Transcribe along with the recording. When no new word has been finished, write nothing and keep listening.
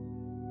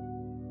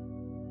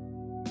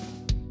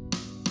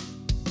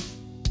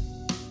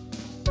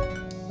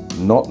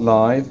Not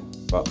live,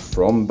 but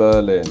from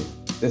Berlin.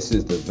 This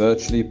is the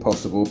Virtually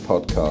Possible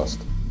podcast.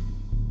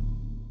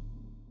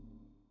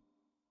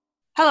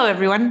 Hello,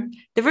 everyone.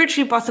 The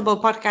Virtually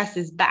Possible podcast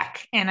is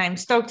back, and I'm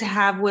stoked to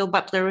have Will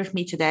Butler with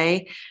me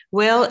today.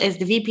 Will is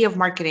the VP of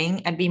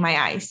Marketing at Be My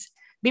Eyes.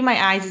 Be My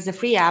Eyes is a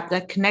free app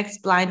that connects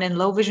blind and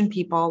low vision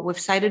people with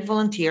sighted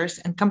volunteers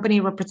and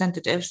company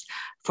representatives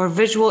for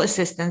visual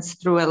assistance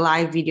through a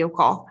live video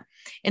call.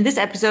 In this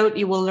episode,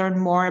 you will learn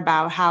more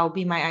about how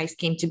Be My Eyes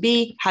came to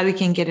be, how you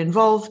can get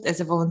involved as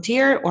a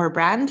volunteer or a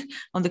brand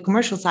on the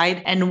commercial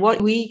side, and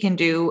what we can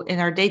do in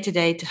our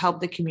day-to-day to help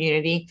the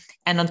community.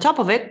 And on top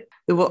of it,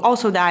 we will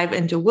also dive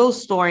into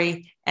Will's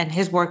story and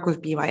his work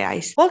with Be My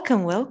Eyes.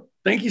 Welcome, Will.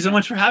 Thank you so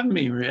much for having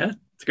me, Maria.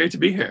 It's great to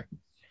be here.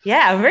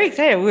 Yeah, I'm very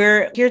excited.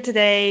 We're here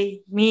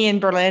today, me in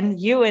Berlin,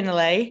 you in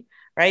LA,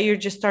 right? You're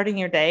just starting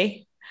your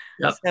day.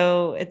 Yep.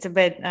 So it's a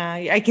bit,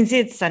 I can see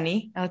it's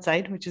sunny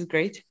outside, which is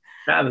great.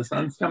 Yeah, the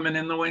sun's coming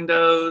in the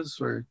windows.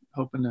 We're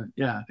hoping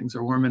things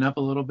are warming up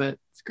a little bit.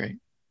 It's great.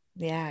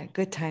 Yeah,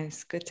 good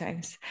times.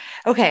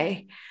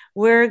 Okay,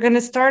 we're going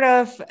to start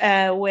off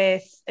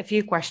with a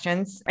few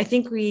questions. I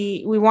think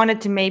we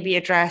wanted to maybe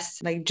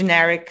address like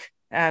generic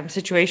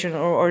situation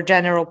or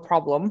general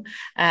problem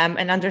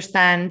and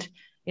understand,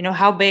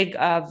 how big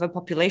of a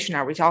population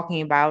are we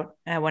talking about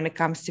when it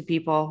comes to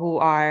people who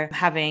are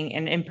having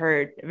an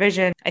impaired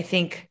vision? I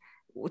think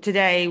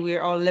today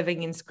we're all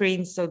living in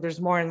screens, so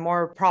there's more and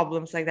more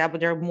problems like that,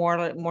 but they're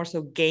more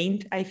so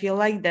gained, I feel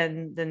like,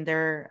 than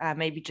they're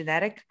maybe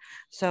genetic.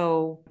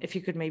 So if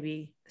you could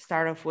maybe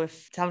start off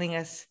with telling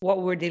us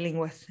what we're dealing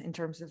with in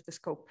terms of the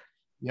scope.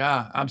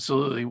 Yeah,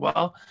 absolutely.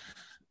 Well,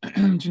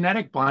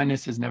 genetic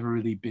blindness has never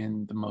really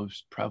been the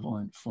most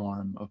prevalent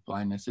form of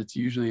blindness. It's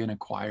usually an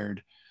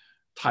acquired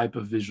type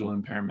of visual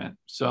impairment.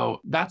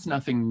 So that's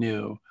nothing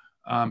new.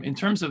 In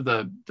terms of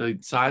the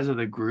size of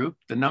the group,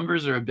 the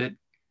numbers are a bit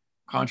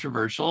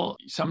controversial.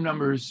 Some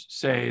numbers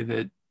say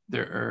that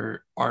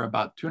there are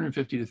about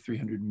 250 to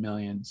 300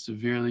 million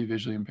severely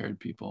visually impaired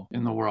people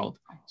in the world.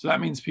 So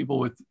that means people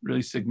with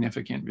really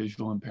significant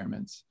visual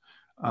impairments.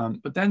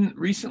 But then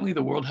recently,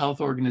 the World Health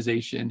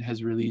Organization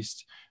has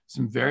released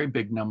some very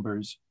big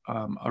numbers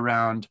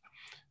around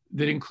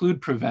that include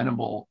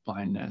preventable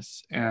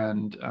blindness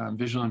and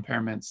visual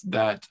impairments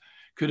that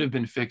could have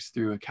been fixed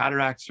through a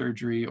cataract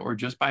surgery or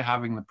just by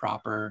having the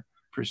proper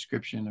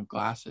prescription of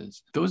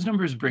glasses. Those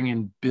numbers bring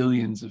in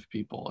billions of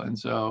people. And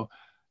so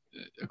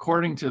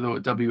according to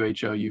the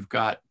WHO, you've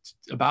got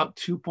about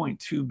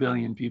 2.2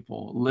 billion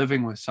people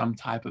living with some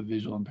type of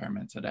visual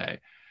impairment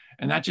today.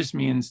 And that just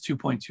means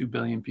 2.2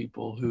 billion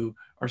people who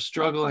are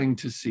struggling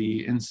to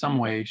see in some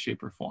way,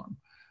 shape, or form.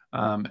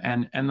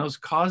 And those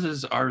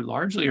causes are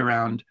largely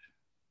around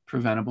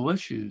preventable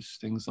issues,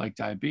 things like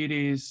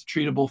diabetes,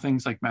 treatable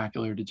things like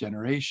macular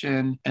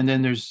degeneration. And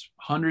then there's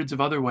hundreds of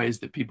other ways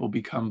that people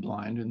become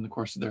blind in the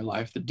course of their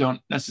life that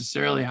don't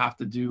necessarily have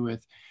to do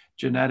with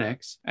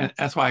genetics. And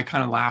that's why I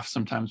kind of laugh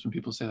sometimes when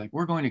people say like,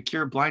 we're going to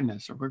cure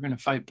blindness or we're going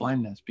to fight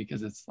blindness,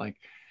 because it's like,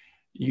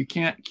 you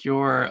can't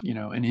cure,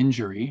 an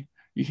injury.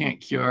 You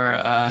can't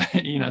cure,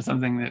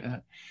 something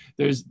that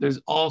there's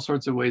all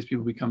sorts of ways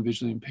people become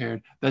visually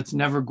impaired. That's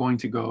never going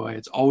to go away.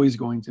 It's always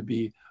going to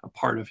be a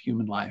part of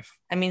human life.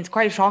 I mean, it's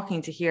quite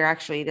shocking to hear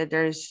actually that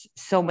there's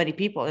so many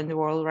people in the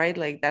world, right?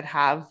 Like that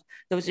have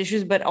those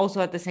issues, but also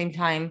at the same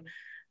time,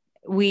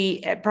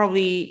 we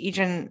probably each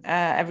and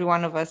every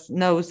one of us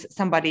knows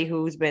somebody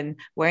who's been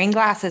wearing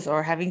glasses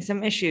or having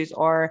some issues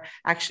or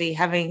actually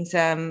having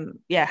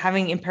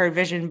having impaired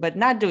vision, but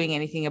not doing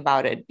anything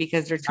about it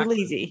because they're too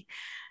lazy.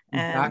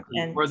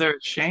 Exactly. Or they're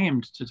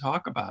ashamed to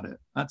talk about it.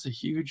 That's a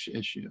huge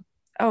issue.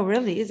 Oh,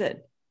 really? Is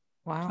it?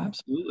 Wow.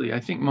 Absolutely. I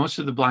think most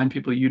of the blind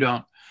people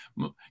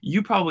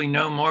you probably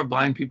know more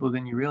blind people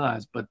than you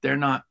realize, but they're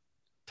not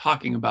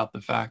talking about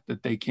the fact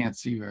that they can't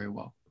see very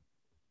well.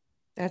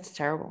 That's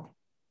terrible.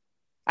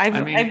 I've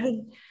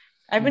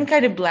been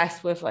kind of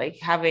blessed with like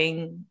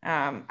having,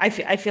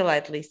 I feel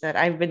at least that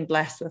I've been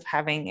blessed with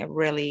having a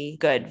really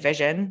good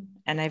vision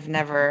and I've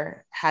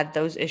never had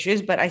those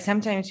issues, but I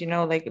sometimes,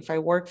 like if I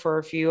work for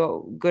a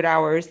few good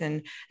hours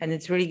and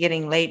it's really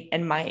getting late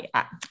and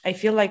I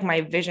feel like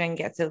my vision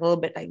gets a little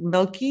bit like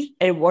milky,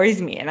 it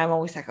worries me. And I'm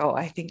always like, oh,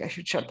 I think I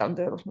should shut down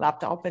the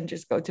laptop and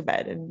just go to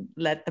bed and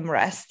let them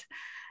rest.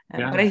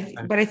 But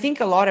I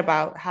think a lot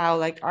about how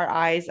like our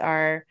eyes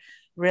are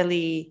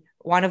really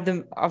one of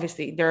them.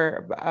 Obviously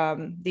they're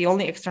the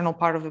only external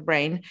part of the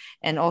brain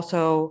and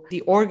also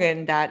the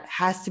organ that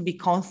has to be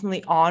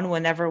constantly on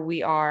whenever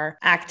we are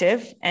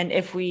active. And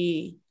if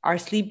we are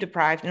sleep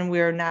deprived and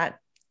we're not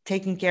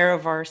taking care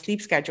of our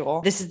sleep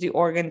schedule, this is the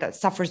organ that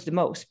suffers the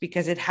most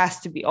because it has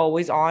to be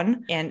always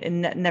on and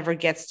it never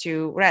gets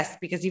to rest.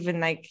 Because even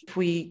like if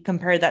we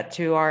compare that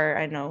to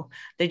our,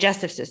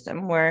 digestive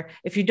system, where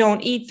if you don't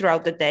eat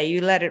throughout the day,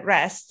 you let it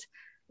rest,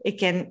 it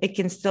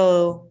can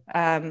still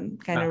kind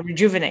of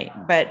rejuvenate,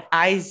 but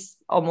eyes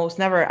almost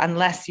never,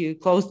 unless you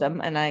close them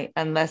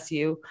unless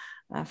you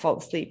fall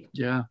asleep.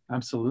 Yeah,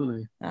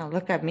 absolutely. Oh,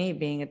 look at me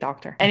being a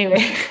doctor.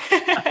 Anyway.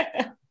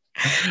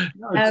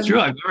 No, it's true.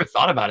 I've never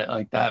thought about it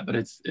like that, but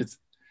it's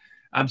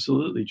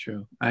absolutely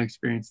true. I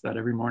experience that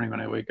every morning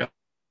when I wake up.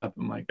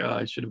 I'm like, oh,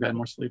 I should have gotten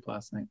more sleep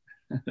last night.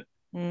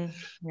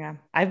 Yeah,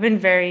 I've been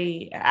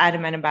very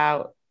adamant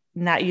about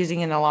not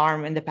using an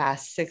alarm in the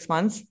past 6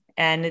 months,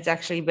 and it's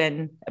actually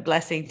been a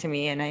blessing to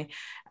me. And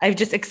I've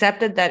just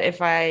accepted that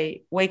if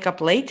I wake up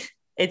late,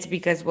 it's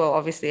because, well,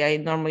 obviously I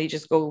normally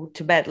just go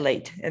to bed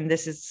late, and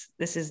this is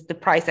the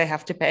price I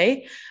have to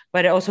pay.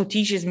 But it also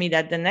teaches me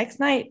that the next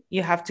night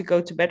you have to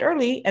go to bed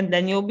early, and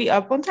then you'll be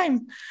up on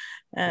time.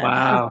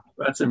 Wow,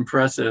 that's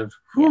impressive.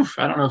 Yeah. Whew,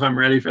 I don't know if I'm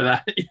ready for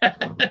that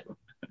yet.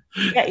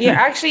 Yeah, you're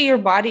actually your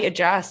body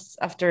adjusts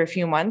after a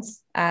few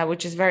months,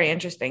 which is very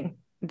interesting.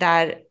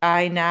 That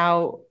I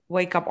now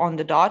wake up on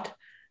the dot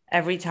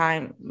every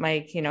time,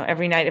 like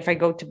every night. If I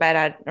go to bed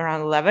at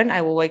around 11,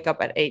 I will wake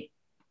up at 8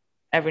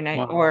 every night,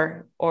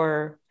 Wow.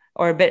 or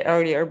a bit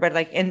earlier, but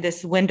like in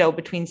this window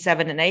between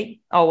 7 and 8,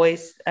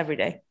 always every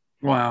day.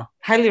 Wow.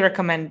 Highly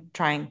recommend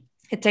trying.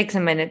 It takes a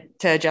minute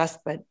to adjust,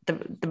 but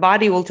the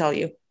body will tell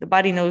you. The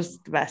body knows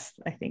the best,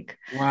 I think.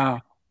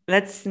 Wow.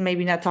 Let's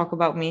maybe not talk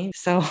about me.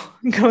 So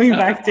going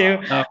back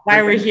to No,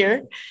 why we're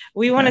here,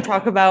 we want to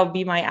talk about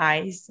Be My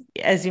Eyes.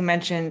 As you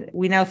mentioned,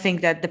 we now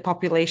think that the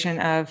population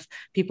of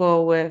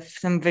people with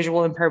some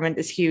visual impairment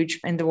is huge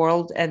in the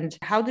world. And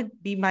how did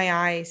Be My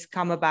Eyes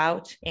come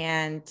about?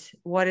 And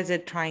what is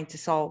it trying to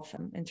solve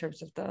in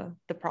terms of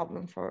the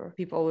problem for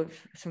people with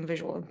some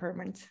visual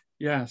impairment?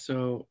 Yeah,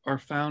 so our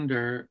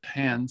founder,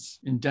 Hans,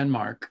 in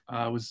Denmark,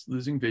 was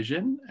losing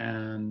vision.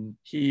 And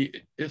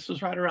this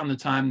was right around the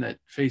time that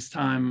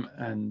FaceTime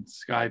and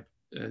Skype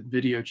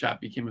video chat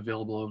became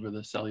available over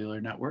the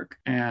cellular network.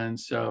 And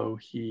so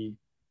he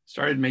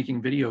started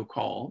making video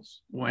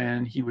calls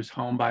when he was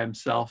home by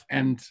himself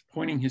and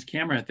pointing his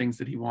camera at things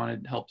that he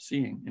wanted help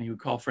seeing. And he would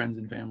call friends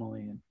and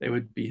family, and they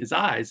would be his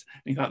eyes.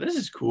 And he thought, this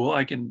is cool.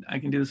 I can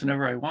do this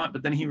whenever I want.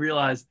 But then he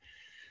realized,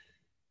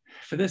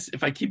 for this,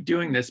 if I keep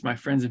doing this, my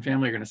friends and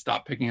family are going to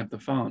stop picking up the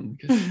phone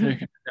because they're going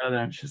to know that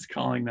I'm just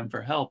calling them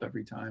for help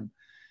every time.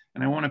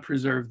 And I want to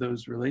preserve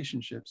those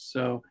relationships.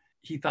 So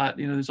he thought,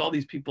 there's all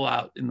these people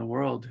out in the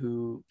world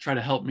who try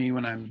to help me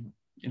when I'm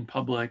in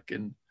public,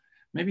 and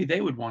maybe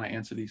they would want to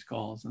answer these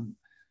calls. And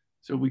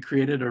so we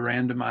created a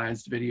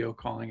randomized video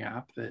calling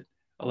app that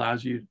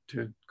allows you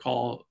to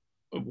call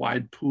a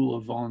wide pool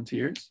of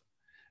volunteers.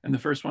 And the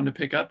first one to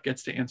pick up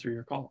gets to answer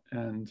your call.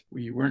 And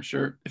we weren't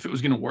sure if it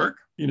was going to work.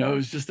 It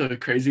was just a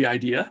crazy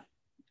idea.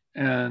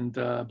 And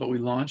but we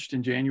launched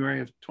in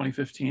January of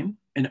 2015,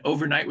 and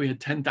overnight we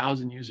had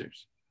 10,000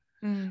 users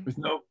with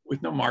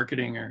no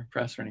marketing or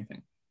press or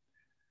anything.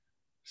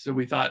 So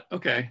we thought,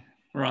 okay,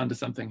 we're on to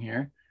something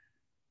here.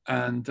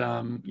 And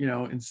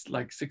in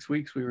like 6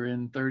 weeks we were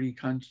in 30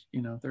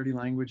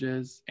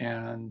 languages.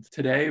 And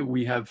today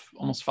we have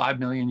almost 5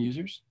 million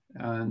users.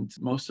 And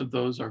most of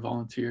those are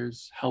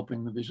volunteers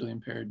helping the visually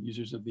impaired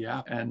users of the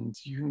app. And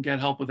you can get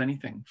help with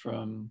anything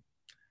from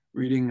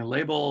reading a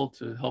label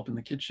to help in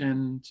the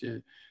kitchen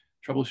to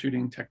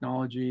troubleshooting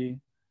technology.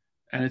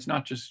 And it's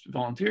not just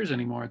volunteers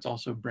anymore. It's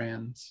also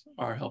brands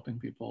are helping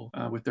people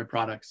with their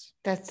products.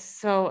 That's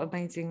so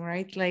amazing,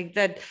 right? Like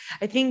that.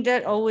 I think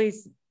that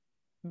always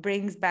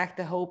brings back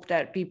the hope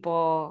that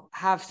people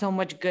have so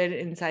much good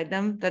inside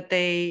them that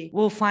they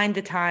will find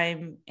the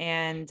time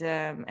and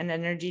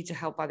energy to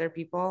help other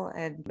people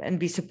and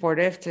be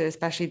supportive to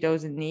especially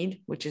those in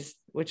need, which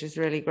is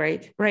really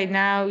great. Right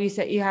now, you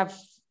said you have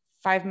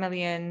 5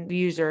 million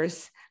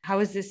users. How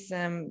is this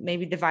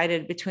maybe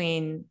divided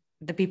between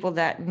the people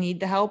that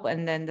need the help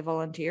and then the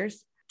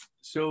volunteers?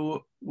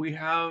 So we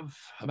have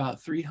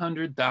about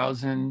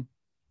 300,000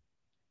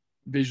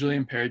 visually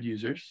impaired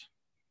users,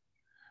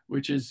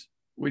 which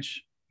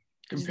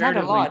it's not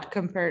a lot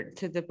compared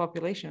to the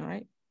population,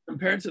 right?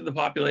 Compared to the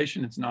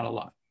population, it's not a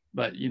lot.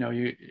 But you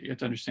have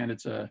to understand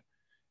it's a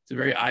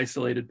very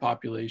isolated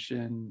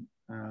population,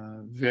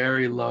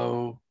 very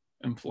low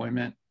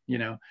employment.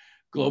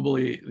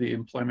 Globally, the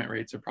employment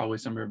rates are probably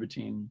somewhere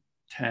between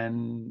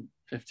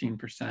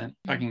 10-15%,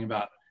 talking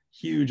about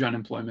huge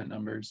unemployment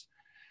numbers.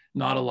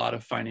 Not a lot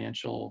of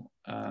financial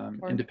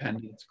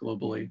independence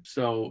globally.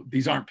 So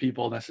these aren't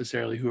people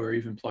necessarily who are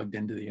even plugged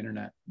into the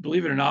internet.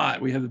 Believe it or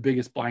not, we have the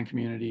biggest blind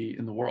community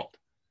in the world.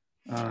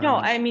 No,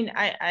 I mean,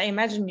 I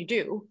imagine you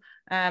do,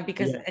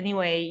 because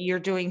anyway, you're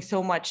doing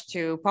so much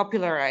to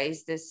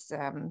popularize this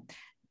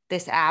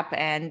app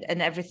and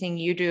everything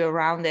you do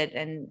around it,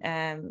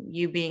 and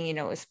you being,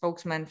 a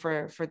spokesman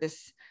for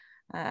this.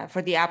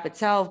 For the app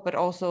itself, but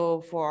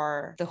also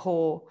for the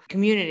whole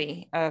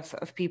community of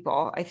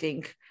people. I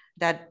think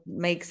that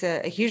makes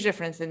a huge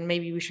difference. And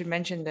maybe we should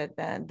mention that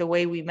the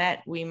way we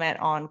met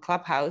on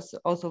Clubhouse,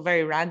 also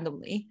very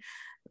randomly,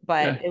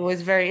 but it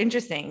was very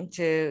interesting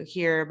to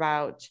hear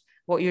about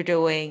what you're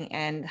doing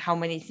and how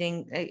many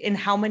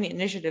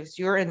initiatives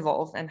you're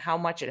involved and how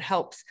much it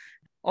helps.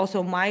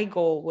 Also, my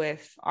goal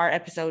with our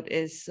episode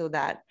is so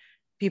that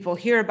people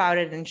hear about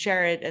it and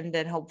share it, and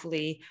then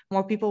hopefully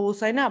more people will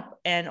sign up,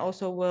 and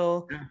also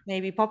will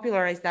maybe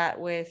popularize that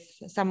with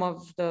some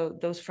of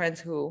those friends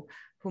who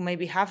who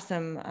maybe have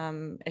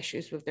some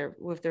issues with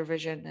their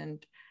vision,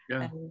 and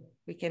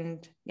we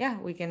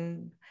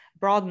can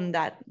broaden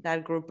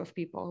that group of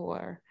people who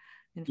are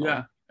involved.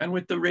 Yeah. And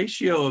with the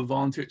ratio of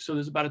volunteers, so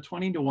there's about a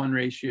 20-to-1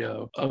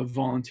 ratio of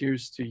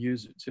volunteers to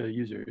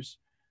users.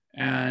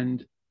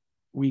 And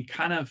we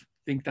kind of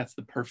think that's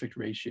the perfect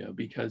ratio,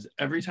 because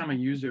every time a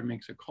user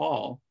makes a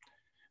call,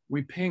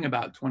 we ping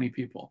about 20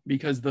 people,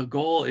 because the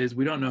goal is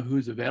we don't know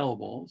who's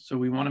available. So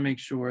we want to make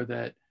sure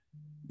that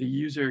the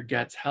user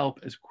gets help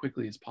as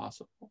quickly as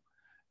possible.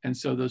 And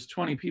so those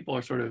 20 people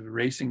are sort of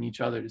racing each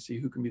other to see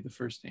who can be the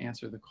first to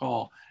answer the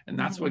call. And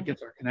that's what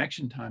gets our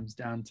connection times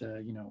down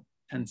to,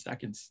 10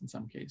 seconds in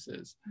some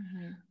cases.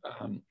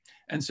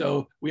 And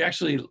so we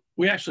actually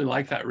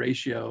like that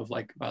ratio of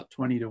like about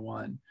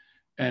 20-to-1.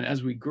 And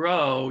as we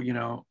grow,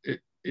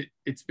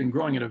 it's been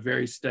growing at a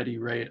very steady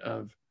rate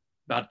of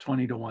about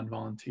 20-to-1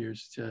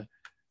 volunteers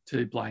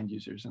to blind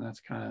users. And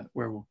that's kind of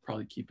where we'll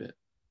probably keep it.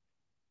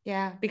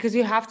 Yeah, because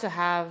you have to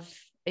have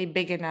a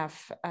big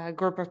enough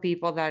group of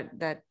people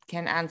that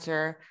can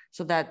answer,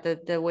 so that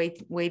the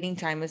waiting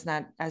time is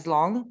not as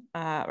long,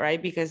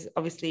 right? Because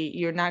obviously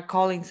you're not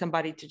calling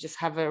somebody to just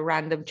have a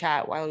random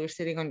chat while you're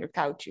sitting on your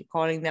couch. You're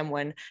calling them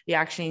when you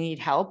actually need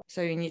help.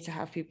 So you need to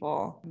have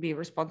people be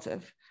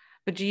responsive.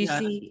 But do you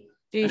see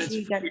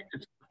that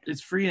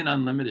it's free and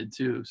unlimited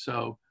too?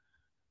 So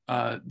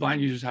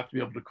blind users have to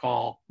be able to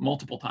call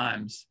multiple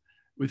times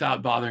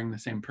without bothering the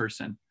same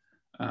person.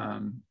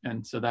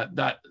 And so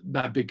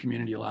that big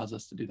community allows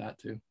us to do that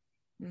too.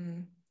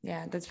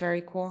 Yeah, that's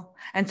very cool.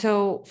 And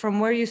so from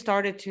where you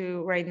started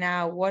to right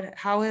now,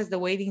 how has the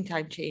waiting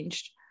time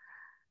changed?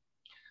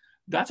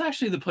 That's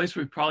actually the place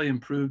we've probably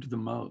improved the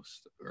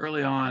most.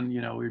 Early on, we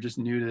were just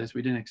new to this.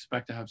 We didn't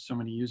expect to have so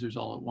many users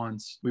all at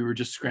once. We were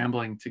just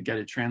scrambling to get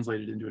it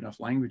translated into enough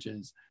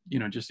languages,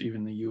 just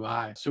even the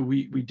UI. So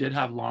we did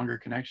have longer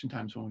connection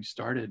times when we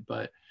started,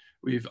 but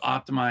we've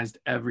optimized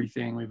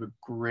everything. We have a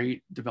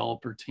great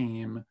developer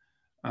team.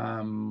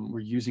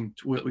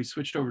 We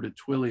switched over to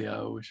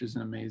Twilio, which is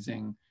an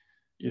amazing,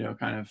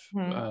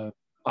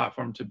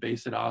 platform to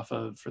base it off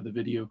of for the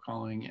video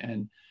calling.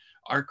 And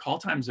our call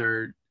times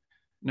are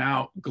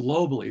now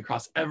globally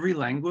across every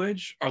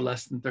language are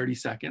less than 30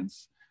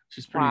 seconds, which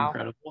is pretty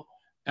incredible.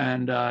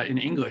 And in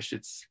English,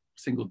 it's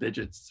single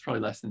digits. It's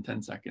probably less than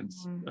 10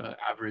 seconds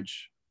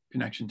average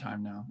connection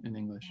time now in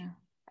English. Yeah.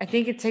 I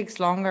think it takes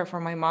longer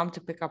for my mom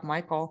to pick up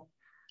my call.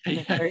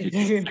 Yeah,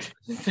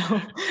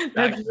 so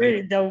that's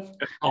really dope.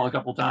 Call a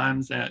couple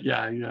times.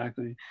 Yeah,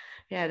 exactly.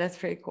 Yeah, that's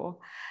pretty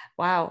cool.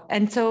 Wow.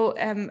 And so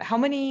how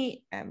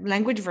many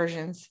language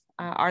versions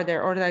are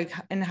there, or like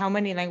in how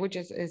many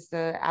languages is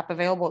the app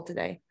available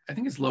today? I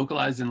think it's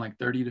localized in like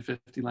 30 to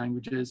 50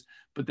 languages,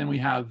 but then we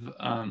have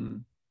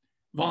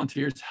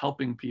volunteers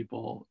helping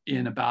people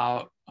in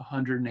about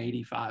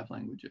 185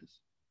 languages.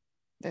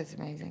 That's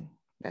amazing.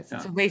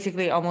 So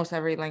basically almost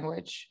every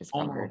language is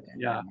covered.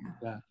 Yeah.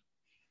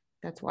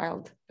 That's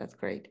wild. That's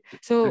great.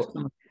 So there's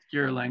some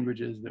obscure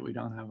languages that we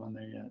don't have on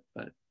there yet,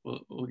 but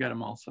we'll get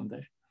them all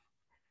someday.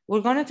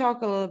 We're going to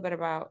talk a little bit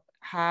about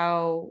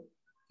how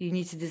you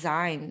need to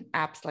design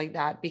apps like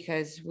that,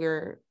 because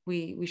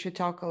we should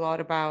talk a lot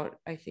about,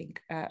 I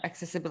think,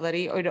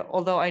 accessibility,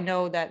 although I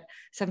know that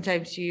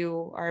sometimes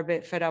you are a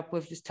bit fed up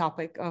with this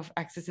topic of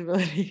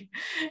accessibility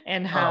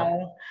and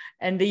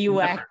and the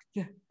UX.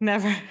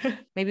 Never.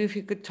 Maybe if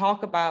you could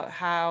talk about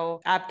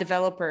how app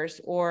developers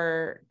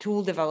or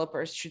tool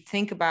developers should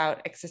think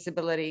about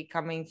accessibility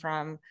coming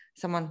from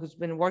someone who's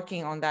been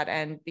working on that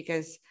end,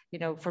 because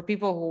for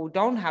people who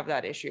don't have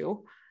that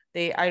issue,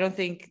 I don't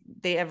think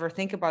they ever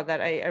think about that.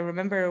 I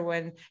remember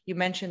when you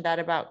mentioned that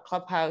about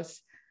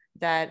Clubhouse,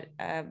 that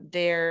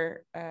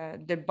their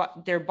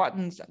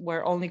buttons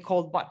were only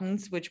called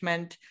buttons, which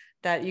meant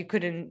that you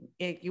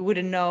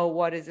wouldn't know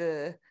what is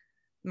a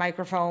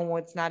microphone,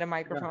 what's not a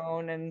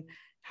microphone, and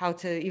how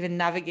to even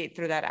navigate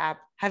through that app.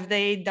 Have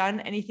they done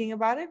anything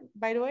about it,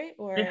 by the way?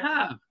 Or They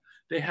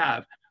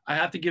have. I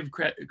have to give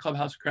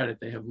Clubhouse credit.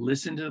 They have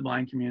listened to the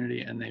blind community,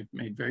 and they've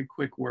made very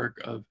quick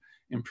work of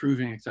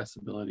improving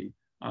accessibility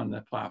on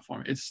the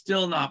platform. It's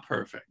still not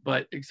perfect,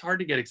 but it's hard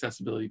to get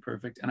accessibility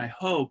perfect. And I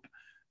hope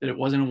that it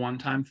wasn't a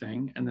one-time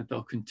thing and that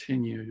they'll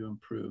continue to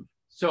improve.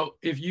 So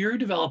if you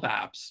develop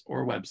apps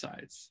or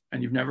websites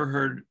and you've never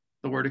heard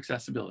the word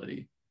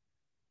accessibility,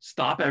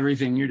 stop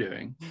everything you're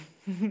doing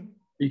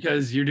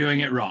because you're doing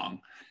it wrong.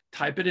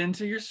 Type it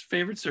into your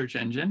favorite search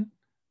engine.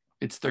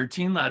 It's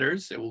 13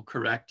 letters. It will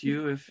correct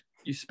you if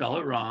you spell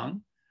it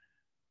wrong.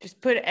 Just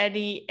put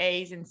any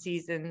A's and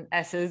C's and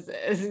S's,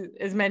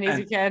 as many as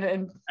you can.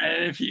 And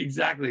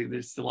exactly,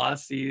 there's a lot of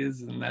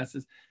C's and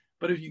S's.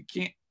 But if you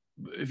can't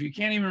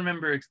even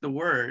remember the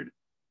word,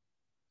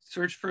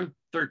 search for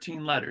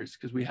 13 letters,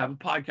 because we have a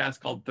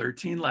podcast called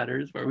 13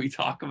 Letters where we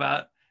talk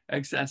about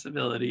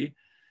accessibility.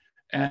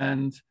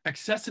 And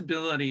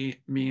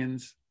accessibility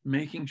means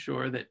making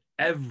sure that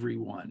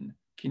everyone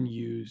can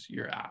use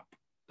your app.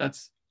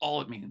 That's all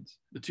it means.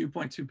 The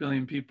 2.2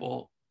 billion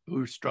people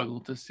who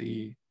struggle to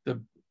see, the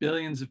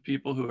billions of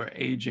people who are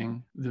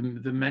aging, the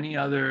many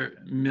other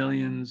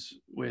millions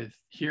with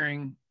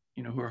hearing,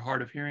 who are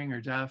hard of hearing or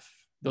deaf,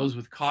 those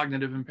with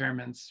cognitive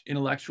impairments,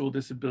 intellectual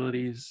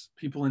disabilities,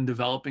 people in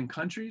developing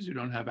countries who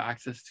don't have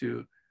access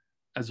to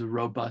as a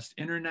robust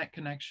internet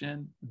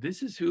connection.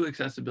 This is who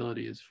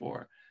accessibility is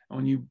for. And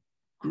when you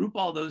group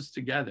all those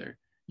together,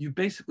 you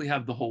basically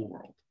have the whole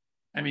world.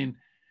 I mean,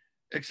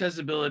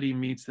 accessibility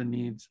meets the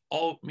needs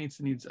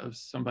of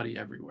somebody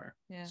everywhere.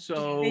 Yeah.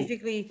 So just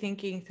basically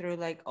thinking through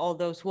like all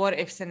those what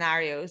if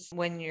scenarios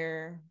when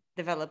you're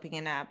developing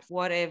an app.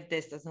 What if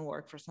this doesn't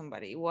work for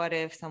somebody? What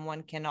if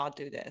someone cannot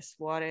do this?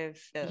 What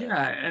if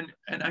yeah,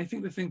 and I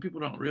think the thing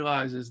people don't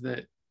realize is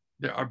that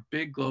there are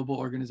big global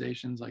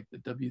organizations like the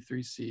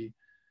W3C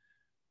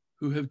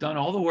who have done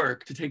all the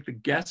work to take the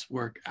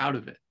guesswork out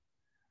of it.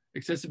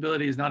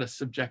 Accessibility is not a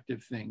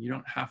subjective thing. You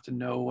don't have to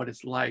know what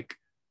it's like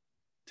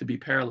to be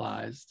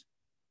paralyzed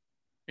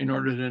in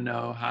order to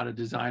know how to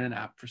design an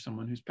app for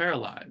someone who's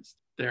paralyzed.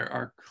 There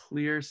are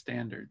clear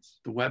standards.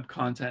 The Web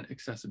Content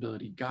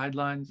Accessibility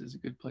Guidelines is a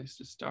good place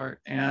to start.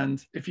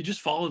 And if you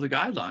just follow the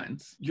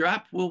guidelines, your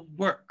app will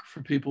work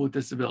for people with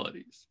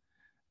disabilities.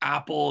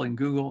 Apple and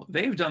Google,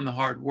 they've done the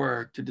hard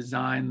work to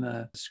design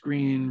the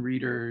screen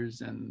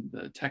readers and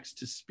the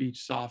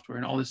text-to-speech software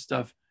and all this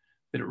stuff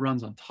that it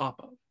runs on top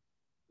of.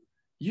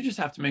 You just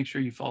have to make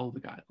sure you follow the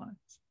guidelines.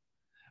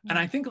 And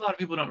I think a lot of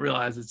people don't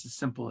realize it's as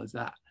simple as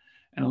that.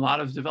 And a lot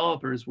of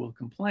developers will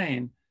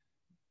complain,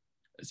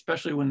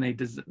 especially when they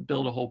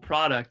build a whole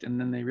product and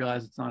then they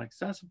realize it's not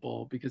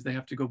accessible because they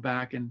have to go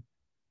back and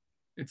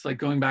it's like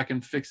going back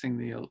and fixing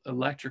the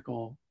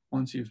electrical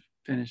once you've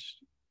finished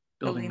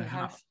building the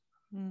house.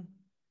 Yeah.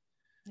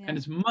 And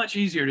it's much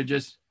easier to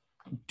just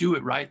do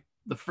it right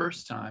the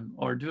first time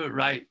or do it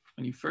right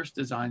when you first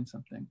design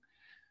something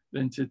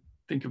than to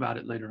think about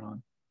it later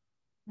on.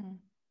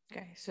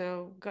 Okay,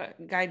 so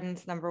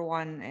guidance number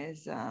one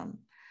is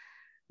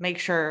make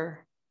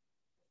sure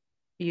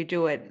you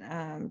do it.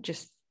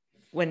 Just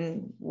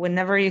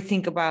whenever you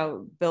think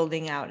about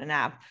building out an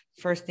app,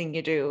 first thing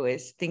you do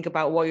is think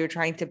about what you're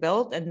trying to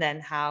build and then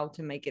how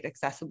to make it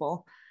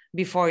accessible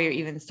before you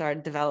even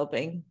start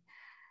developing.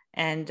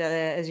 And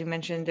as you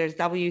mentioned, there's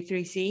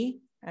W3C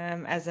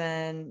as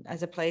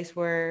a place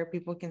where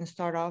people can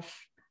start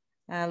off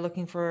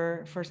looking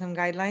for some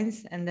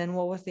guidelines. And then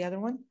what was the other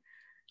one?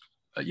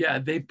 Yeah,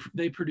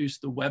 they produce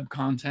the Web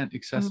Content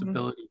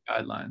Accessibility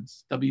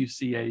Guidelines,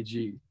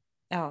 WCAG.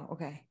 Oh,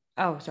 okay.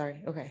 Oh,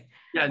 sorry. Okay.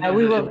 Yeah, no,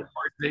 the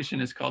organization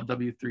is called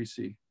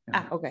W3C.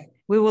 Yeah. Okay.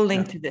 We will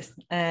link to this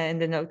in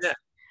the notes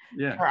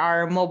for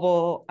our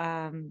mobile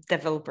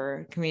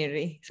developer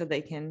community so they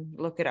can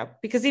look it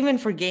up. Because even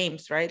for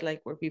games, right?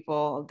 Like where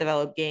people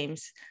develop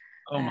games.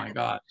 Oh my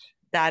gosh.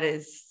 That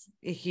is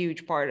a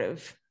huge part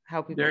of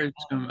how people. There's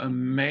some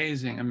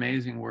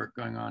amazing work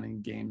going on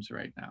in games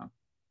right now.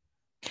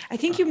 I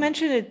think you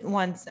mentioned it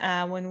once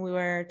when we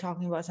were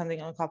talking about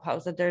something on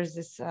Clubhouse that there's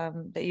this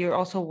that you're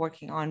also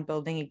working on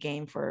building a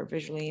game for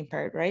visually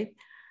impaired, right?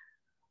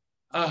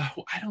 I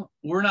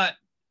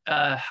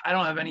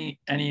don't have any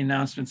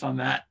announcements on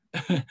that,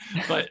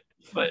 but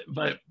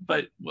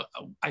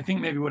I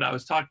think maybe what I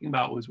was talking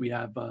about was we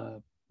have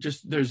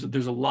there's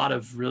a lot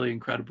of really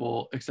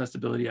incredible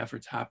accessibility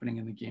efforts happening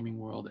in the gaming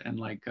world, and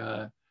like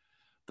The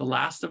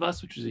Last of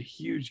Us, which is a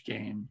huge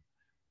game.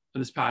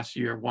 This past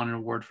year won an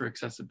award for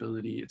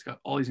accessibility. It's got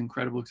all these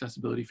incredible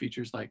accessibility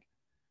features, like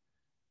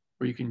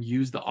where you can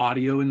use the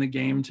audio in the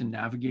game to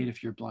navigate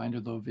if you're blind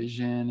or low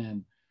vision.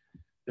 And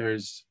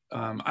there's,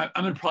 I'm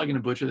probably going to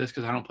butcher this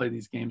because I don't play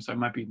these games, so I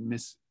might be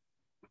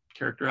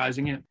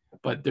mischaracterizing it.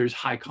 But there's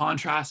high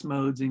contrast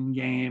modes in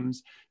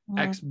games.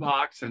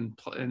 Xbox and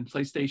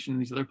PlayStation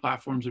and these other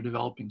platforms are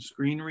developing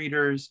screen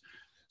readers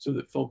so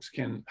that folks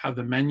can have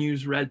the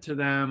menus read to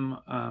them.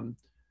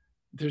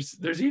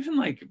 There's even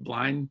like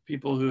blind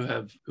people who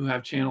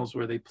have channels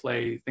where they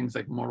play things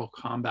like Mortal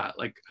Kombat,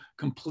 like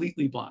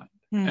completely blind.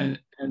 And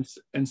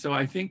so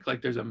I think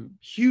like there's a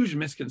huge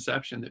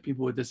misconception that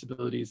people with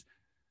disabilities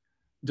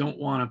don't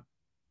want to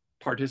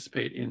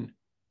participate in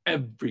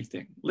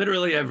everything,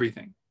 literally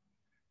everything.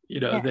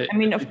 I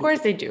mean, of course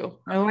they do.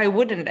 Why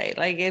wouldn't they?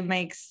 Like it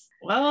makes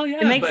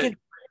it.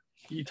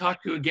 You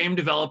talk to a game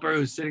developer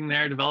who's sitting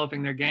there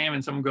developing their game,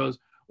 and someone goes,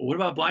 "Well, what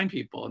about blind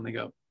people?" And they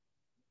go,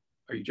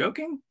 "Are you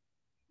joking?"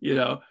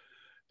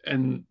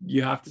 And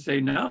you have to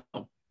say, no,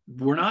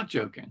 we're not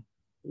joking.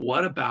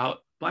 What about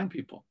blind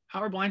people?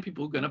 How are blind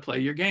people going to play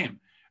your game?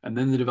 And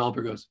then the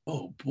developer goes,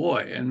 oh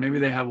boy. And maybe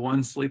they have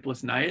one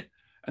sleepless night.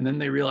 And then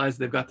they realize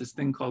they've got this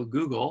thing called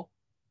Google.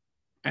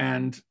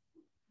 And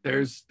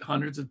there's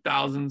hundreds of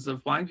thousands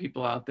of blind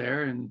people out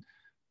there and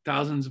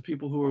thousands of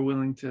people who are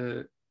willing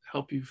to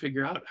help you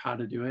figure out how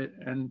to do it.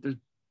 And there's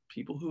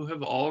people who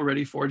have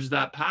already forged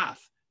that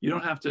path. You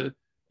don't have to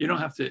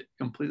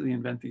completely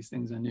invent these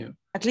things anew.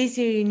 At least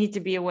you need to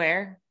be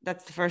aware.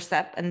 That's the first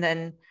step, and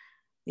then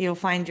you'll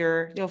find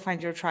your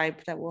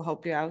tribe that will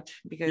help you out,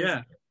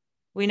 because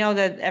we know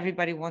that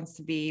everybody wants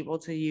to be able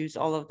to use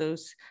all of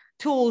those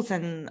tools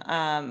and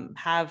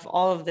have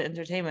all of the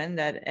entertainment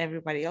that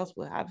everybody else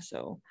will have.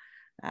 So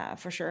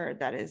for sure,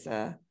 that's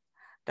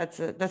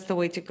the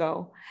way to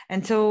go.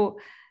 And so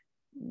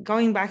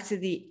going back to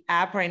the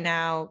app right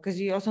now, because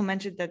you also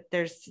mentioned that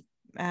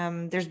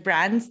there's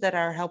brands that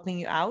are helping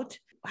you out.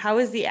 How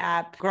is the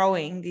app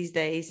growing these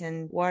days,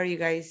 and what are you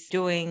guys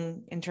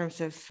doing in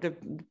terms of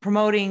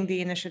promoting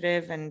the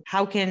initiative, and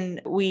how can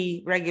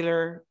we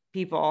regular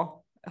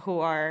people who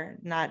are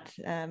not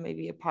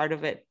maybe a part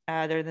of it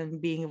other than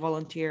being a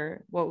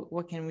volunteer,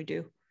 what can we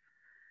do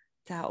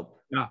to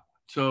help? Yeah.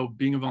 So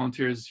being a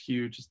volunteer is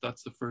huge.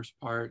 That's the first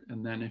part.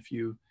 And then if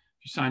you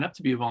sign up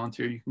to be a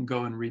volunteer, you can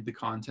go and read the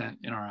content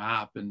in our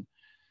app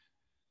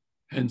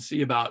and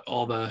see about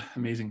all the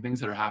amazing things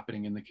that are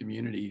happening in the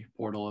community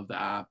portal of the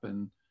app.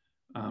 And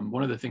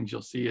one of the things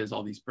you'll see is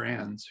all these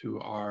brands who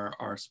are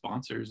our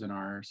sponsors and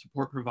our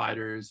support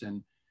providers,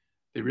 and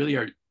they really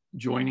are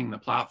joining the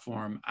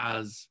platform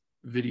as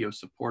video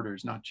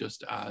supporters, not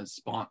just as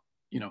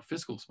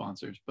physical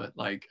sponsors, but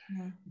like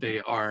they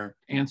are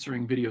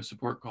answering video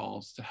support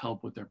calls to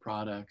help with their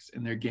products,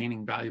 and they're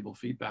gaining valuable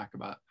feedback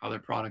about how their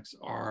products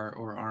are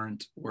or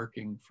aren't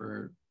working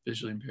for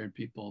visually impaired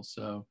people.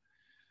 So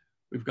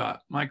we've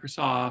got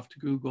Microsoft,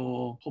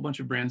 Google, a whole bunch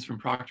of brands from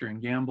Procter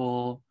and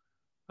Gamble,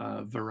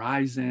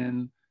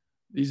 Verizon.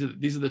 These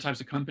are the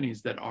types of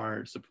companies that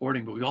are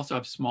supporting, but we also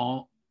have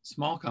small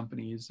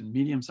companies and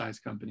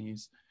medium-sized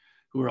companies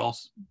who are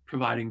also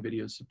providing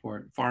video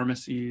support.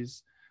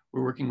 Pharmacies.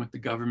 We're working with the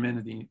government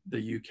of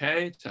the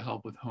UK to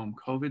help with home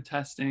COVID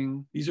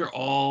testing. These are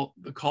all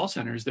the call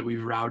centers that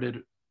we've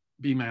routed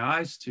Be My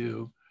Eyes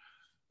to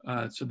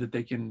so that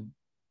they can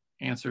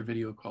answer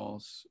video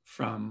calls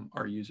from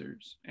our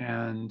users.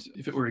 And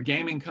if it were a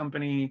gaming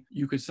company,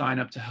 you could sign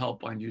up to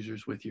help blind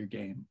users with your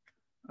game,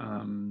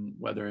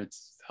 whether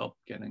it's help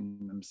getting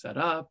them set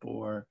up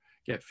or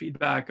get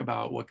feedback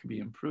about what could be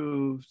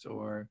improved,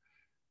 or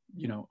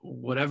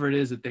whatever it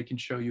is that they can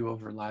show you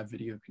over live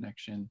video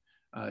connection,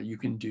 you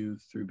can do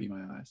through Be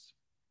My Eyes.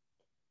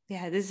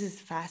 Yeah, this is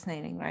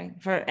fascinating, right?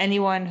 For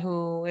anyone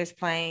who is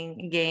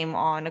playing a game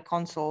on a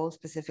console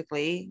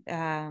specifically,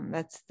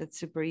 that's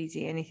super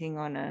easy. Anything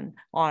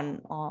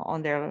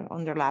on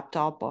their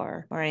laptop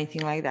or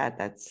anything like that,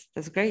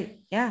 that's great.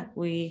 Yeah,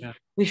 we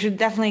should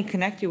definitely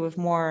connect you with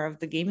more of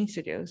the gaming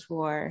studios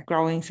who are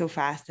growing so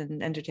fast,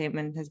 and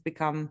entertainment has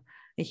become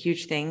a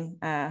huge thing,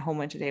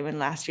 home entertainment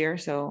last year.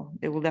 So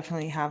they will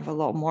definitely have a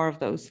lot more of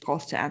those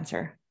calls to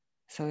answer.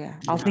 So yeah,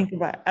 I'll think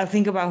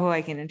about who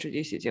I can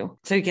introduce you to,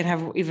 so you can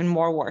have even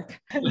more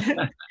work.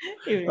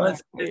 Well,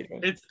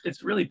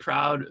 it's really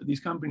proud.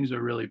 These companies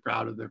are really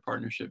proud of their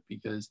partnership,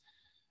 because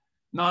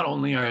not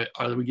only are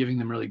we giving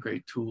them really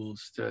great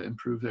tools to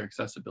improve their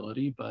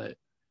accessibility, but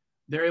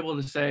they're able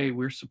to say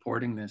we're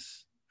supporting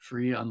this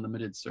free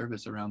unlimited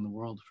service around the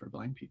world for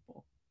blind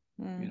people.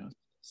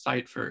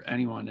 Site for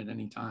anyone at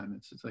any time.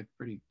 It's like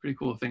pretty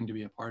cool thing to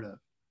be a part of.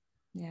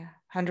 Yeah,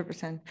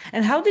 100%.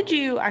 And how did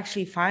you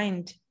actually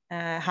find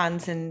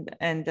Hans and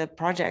the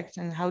project,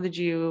 and how did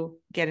you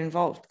get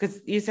involved? Because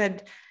you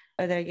said,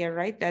 did I get it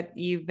right, that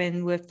you've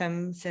been with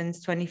them since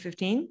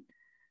 2015?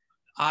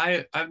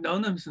 I've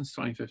known them since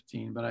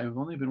 2015, but I've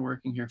only been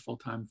working here full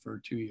time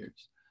for 2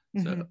 years.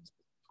 So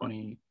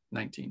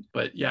 2019.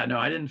 But yeah, no,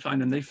 I didn't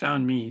find them. They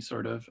found me,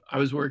 sort of. I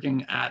was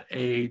working at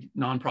a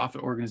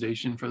nonprofit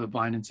organization for the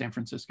blind in San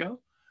Francisco,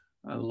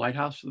 the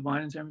Lighthouse for the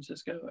Blind in San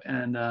Francisco.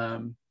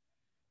 And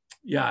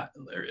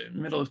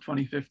middle of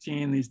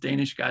 2015, these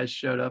Danish guys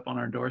showed up on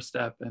our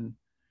doorstep and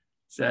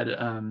said,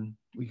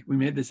 we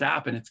made this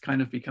app and it's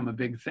kind of become a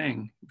big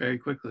thing very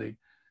quickly.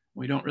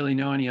 We don't really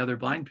know any other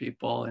blind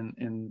people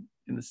in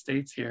the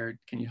States here.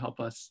 Can you help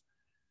us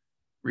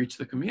reach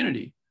the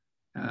community?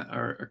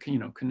 Or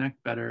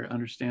connect better,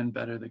 understand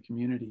better the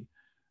community.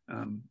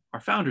 Our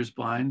founder's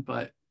blind,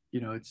 but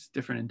it's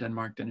different in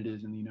Denmark than it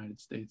is in the United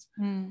States.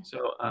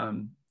 So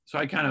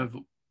I kind of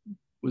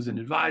was an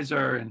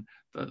advisor, and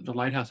the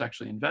Lighthouse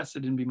actually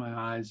invested in Be My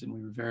Eyes, and we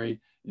were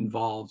very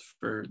involved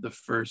for the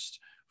first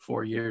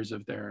 4 years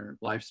of their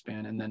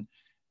lifespan. And then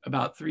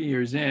about 3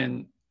 years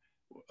in,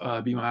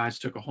 Be My Eyes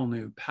took a whole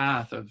new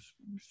path of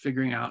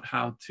figuring out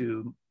how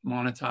to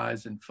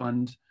monetize and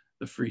fund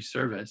the free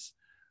service.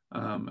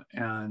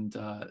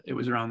 It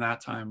was around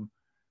that time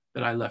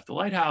that I left the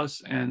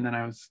Lighthouse, and then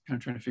I was kind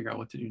of trying to figure out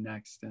what to do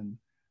next. And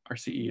our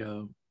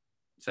CEO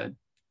said,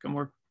 come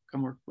work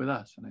with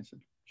us. And I said,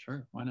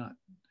 sure, why not?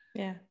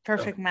 Yeah,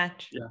 perfect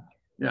match.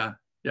 Yeah.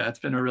 It's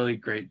been a really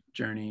great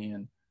journey,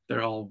 and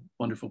they're all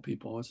wonderful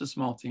people. It's a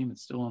small team.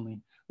 It's still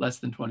only less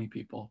than 20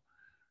 people.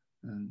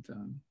 And,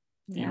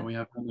 we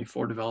have only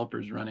 4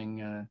 developers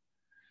running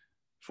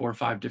 4 or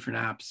 5 different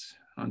apps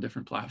on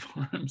different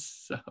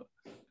platforms. So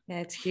yeah,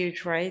 it's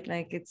huge, right?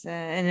 Like it's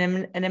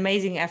an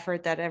amazing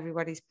effort that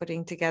everybody's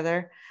putting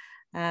together.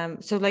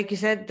 So like you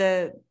said,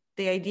 the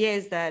idea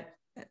is that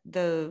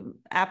the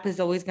app is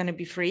always going to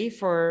be free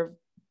for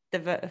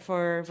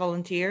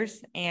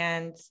volunteers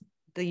and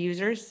the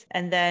users,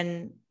 and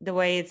then the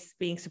way it's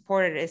being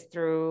supported is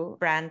through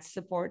brand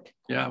support.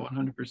 Yeah,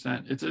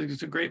 100%.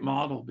 It's a great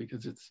model,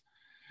 because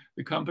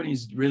the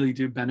companies really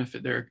do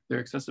benefit. Their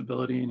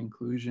accessibility and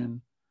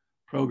inclusion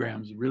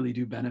programs really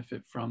do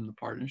benefit from the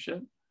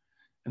partnership,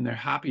 and they're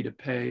happy to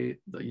pay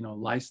the,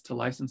 to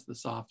license the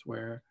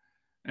software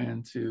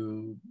and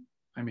to,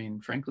 I mean,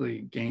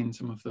 frankly, gain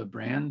some of the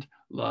brand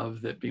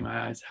love that Be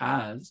My Eyes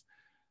has,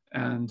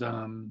 and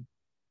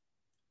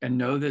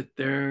know that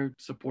they're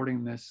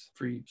supporting this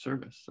free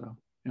service. So,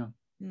 yeah.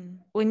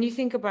 When you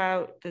think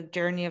about the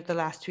journey of the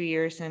last 2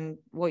 years and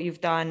what you've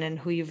done and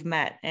who you've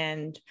met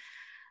and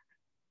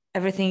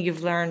everything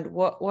you've learned,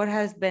 what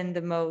has been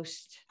the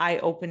most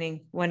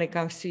eye-opening when it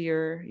comes to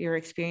your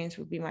experience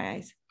with Be My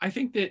Eyes? I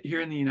think that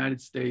here in the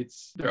United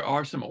States, there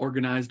are some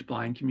organized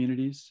blind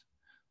communities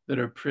that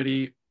are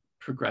pretty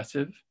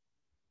progressive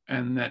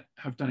and that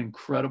have done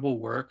incredible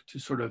work to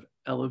sort of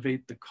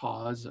elevate the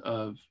cause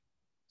of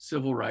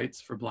civil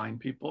rights for blind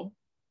people.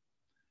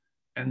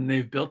 And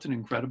they've built an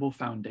incredible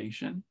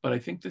foundation. But I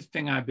think the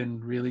thing I've been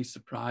really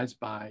surprised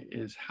by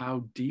is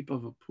how deep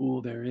of a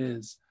pool there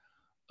is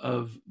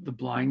of the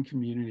blind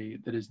community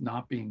that is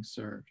not being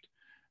served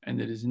and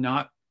that is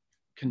not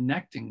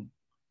connecting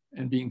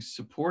and being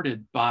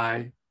supported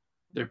by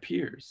their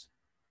peers.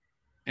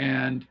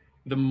 And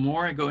the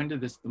more I go into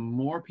this, the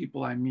more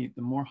people I meet,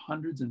 the more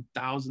hundreds and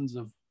thousands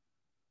of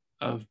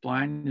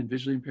blind and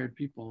visually impaired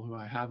people who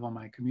I have on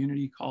my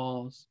community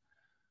calls,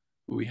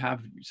 who we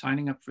have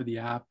signing up for the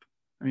app.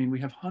 I mean,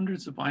 we have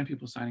hundreds of blind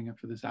people signing up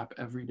for this app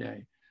every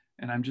day.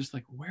 And I'm just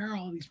like, where are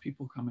all these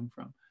people coming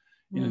from?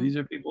 You know, these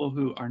are people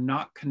who are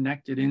not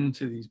connected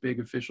into these big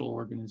official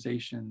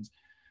organizations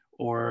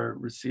or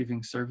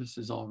receiving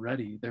services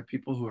already. They're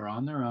people who are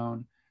on their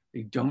own.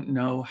 They don't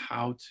know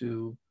how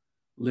to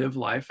live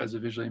life as a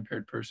visually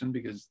impaired person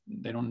because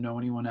they don't know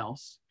anyone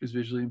else who's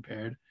visually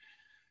impaired.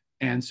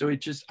 And so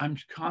I'm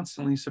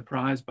constantly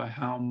surprised by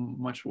how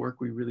much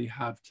work we really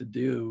have to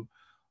do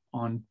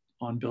on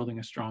building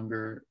a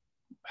stronger,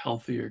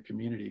 healthier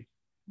community.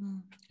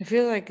 I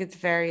feel like it's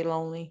very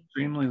lonely.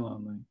 Extremely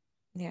lonely.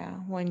 Yeah,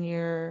 when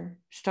you're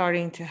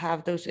starting to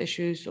have those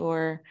issues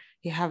or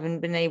you haven't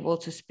been able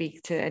to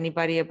speak to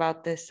anybody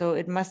about this. So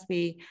it must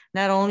be,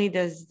 not only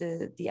does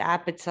the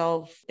app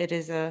itself, it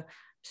is a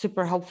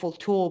super helpful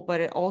tool, but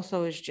it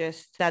also is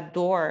just that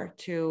door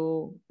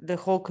to the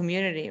whole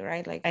community,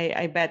 right? Like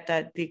I bet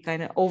that the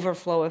kind of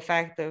overflow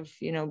effect of,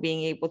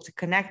 being able to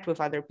connect with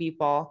other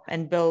people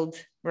and build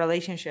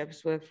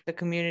relationships with the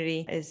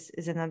community is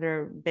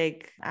another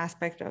big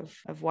aspect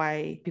of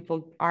why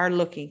people are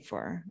looking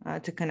for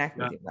to connect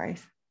with you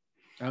guys.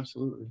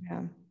 Absolutely.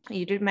 Yeah.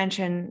 You did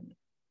mention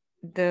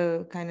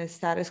the kind of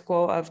status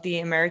quo of the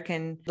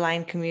American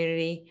blind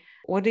community.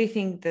 What do you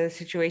think the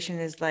situation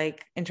is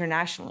like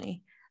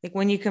internationally? Like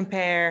when you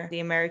compare the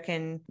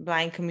American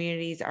blind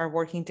communities are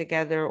working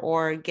together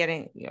or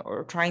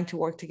or trying to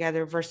work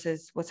together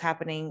versus what's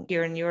happening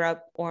here in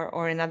Europe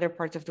or in other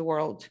parts of the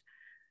world,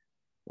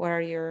 what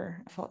are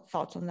your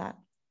thoughts on that?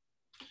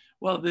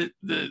 Well,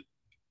 the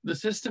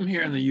system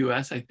here in the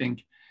US, I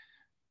think,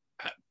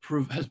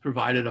 has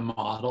provided a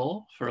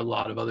model for a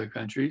lot of other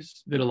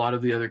countries that a lot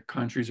of the other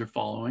countries are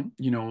following,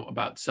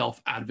 about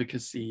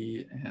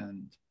self-advocacy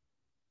and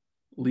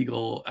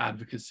legal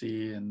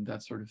advocacy and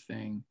that sort of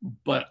thing.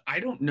 But I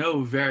don't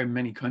know very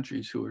many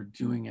countries who are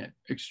doing it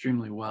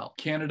extremely well.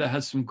 Canada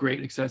has some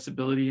great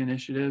accessibility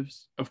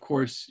initiatives. Of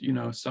course,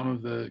 some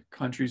of the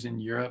countries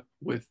in Europe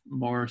with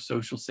more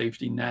social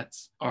safety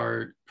nets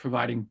are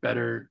providing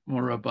better,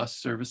 more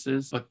robust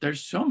services. But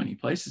there's so many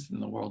places in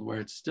the world where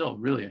it's still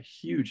really a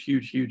huge,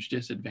 huge, huge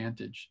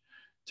disadvantage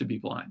to be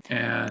blind.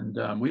 And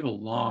we have a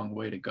long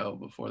way to go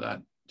before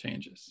that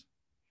changes.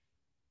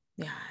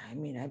 Yeah, I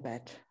mean, I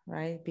bet,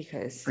 right?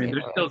 Because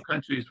there's still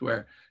countries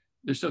where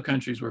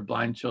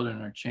blind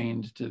children are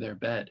chained to their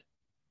bed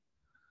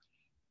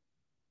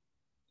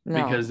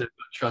because they're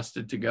not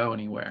trusted to go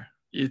anywhere.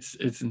 It's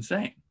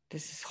insane.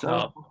 This is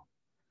horrible.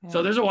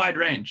 So there's a wide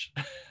range.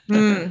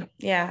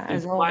 Yeah,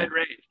 there's a wide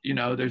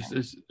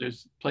range.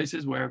 There's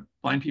places where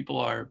blind people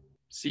are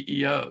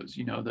CEOs.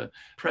 The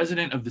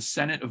president of the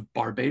Senate of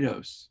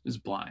Barbados is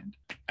blind,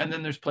 and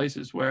then there's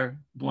places where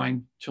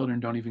blind children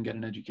don't even get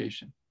an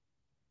education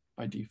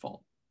by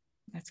default.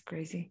 That's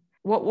crazy.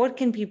 What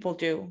can people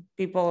do,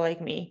 people like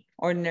me,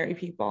 ordinary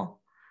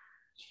people,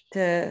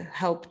 to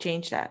help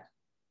change that?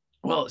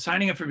 Well,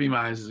 signing up for Be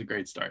My Eyes is a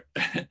great start.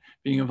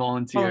 Being a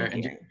volunteer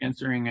and just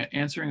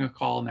answering a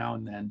call now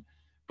and then.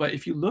 But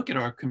if you look at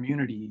our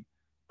community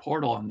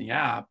portal on the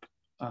app,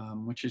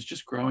 which is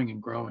just growing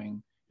and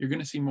growing, you're going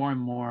to see more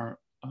and more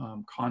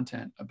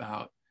content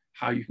about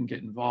how you can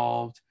get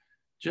involved,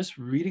 just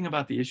reading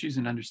about the issues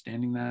and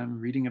understanding them,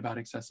 reading about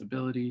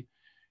accessibility.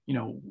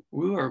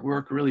 We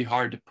work really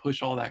hard to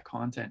push all that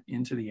content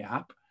into the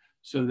app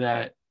so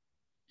that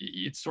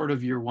it's sort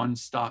of your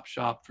one-stop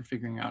shop for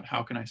figuring out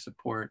how can I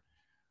support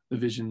the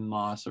vision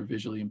loss or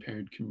visually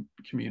impaired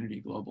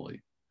community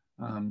globally.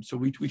 So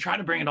we try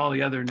to bring it all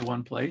together into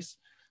one place.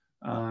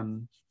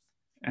 Other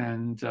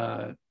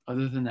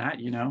than that,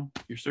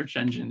 your search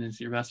engine is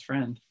your best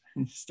friend.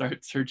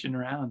 Start searching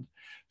around,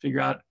 figure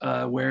out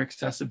where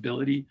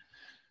accessibility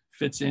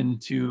fits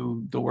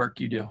into the work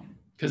you do.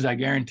 because I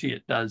guarantee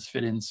it does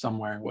fit in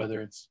somewhere,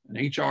 whether it's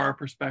an HR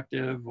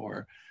perspective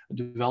or a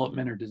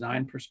development or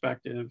design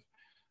perspective.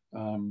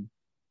 Or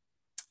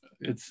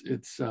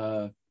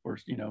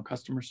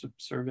customer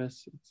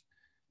service.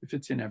 It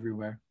fits in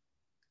everywhere.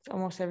 It's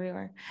almost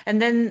everywhere.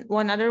 And then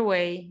one other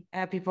way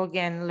people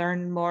can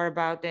learn more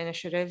about the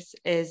initiatives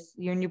is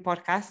your new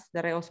podcast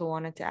that I also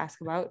wanted to ask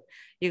about.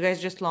 You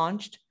guys just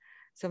launched,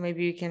 so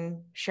maybe you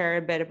can share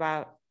a bit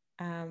about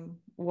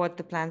what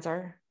the plans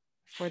are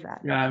for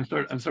that. Yeah,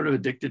 I'm sort of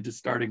addicted to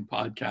starting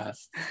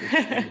podcasts.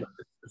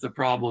 It's a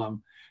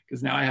problem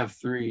because now I have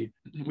 3.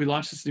 We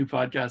launched this new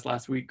podcast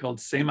last week called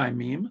Say My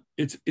Meme.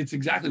 It's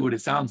exactly what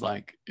it sounds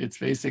like. It's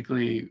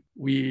basically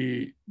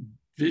we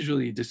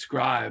visually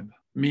describe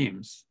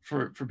memes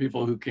for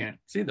people who can't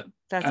see them.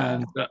 That's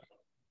and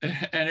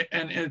awesome.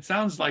 and it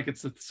sounds like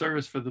it's a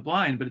service for the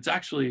blind, but it's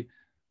actually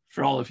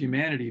for all of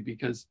humanity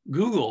because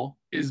Google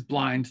is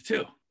blind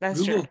too.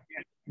 That's true.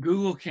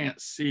 Google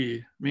can't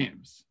see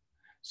memes.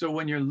 So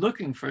when you're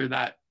looking for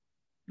that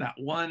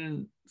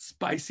one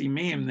spicy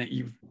meme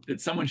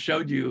that someone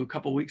showed you a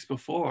couple weeks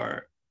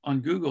before on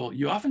Google,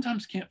 you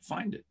oftentimes can't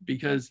find it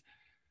because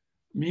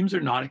memes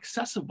are not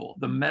accessible.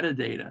 The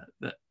metadata,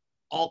 the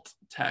alt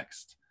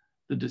text,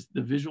 the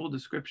visual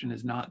description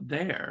is not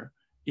there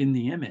in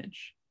the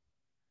image.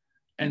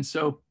 And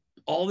so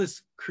all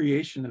this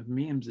creation of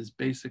memes is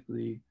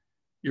basically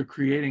you're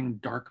creating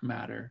dark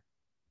matter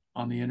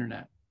on the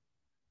internet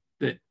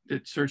that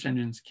search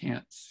engines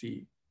can't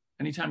see.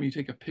 Anytime you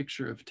take a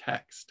picture of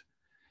text,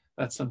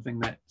 that's something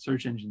that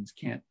search engines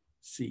can't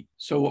see.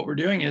 So what we're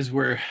doing is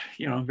we're,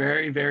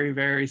 very, very,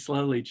 very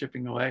slowly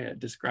chipping away at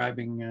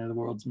describing the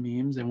world's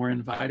memes, and we're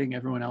inviting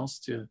everyone else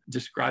to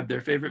describe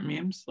their favorite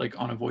memes, like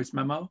on a voice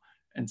memo,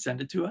 and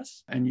send it to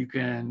us. And you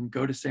can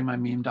go to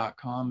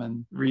saymymeme.com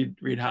and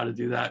read how to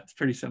do that. It's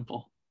pretty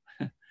simple.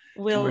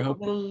 We'll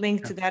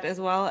link to that as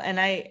well. And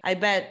I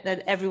bet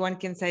that everyone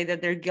can say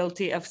that they're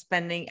guilty of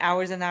spending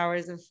hours and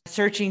hours of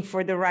searching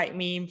for the right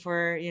meme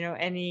for,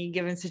 any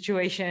given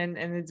situation.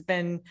 And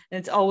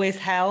it's always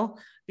hell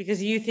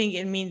because you think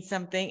it means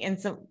something. And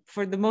so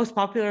for the most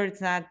popular,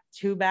 it's not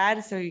too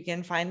bad. So you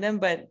can find them,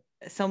 but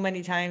so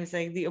many times,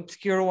 like the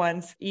obscure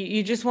ones,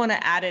 you just want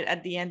to add it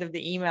at the end of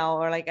the email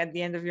or like at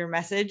the end of your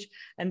message.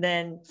 And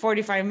then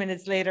 45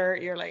 minutes later,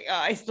 you're like, oh,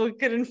 I still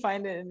couldn't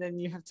find it. And then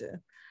you have to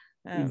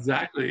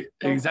exactly.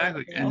 And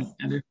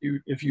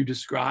if you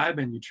describe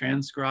and you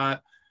transcribe,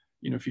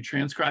 if you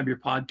transcribe your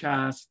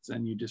podcasts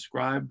and you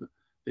describe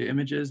the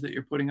images that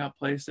you're putting up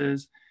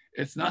places,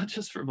 it's not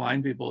just for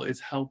blind people, it's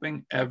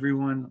helping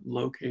everyone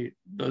locate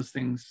those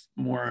things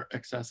more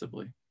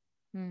accessibly.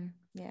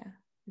 Yeah,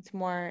 it's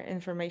more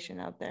information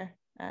out there.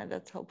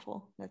 That's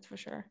helpful, that's for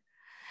sure.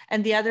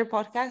 And the other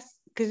podcasts,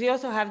 because you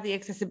also have the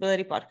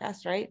accessibility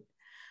podcast, right?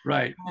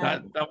 Right.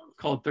 That one's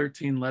called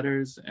 13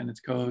 Letters, and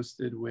it's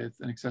co-hosted with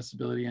an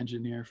accessibility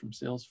engineer from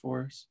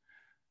Salesforce.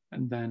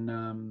 And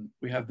then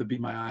we have the Be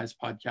My Eyes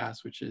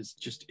podcast, which is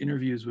just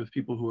interviews with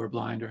people who are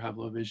blind or have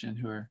low vision,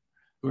 who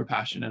are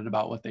passionate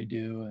about what they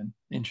do, and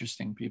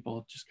interesting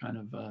people, just kind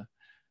of the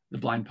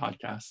blind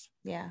podcast.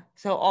 Yeah.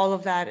 So all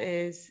of that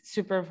is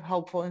super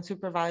helpful and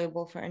super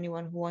valuable for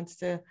anyone who wants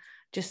to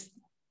just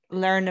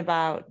learn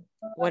about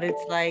what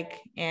it's like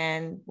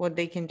and what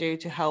they can do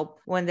to help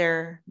when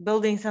they're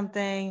building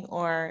something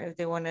or if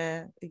they want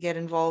to get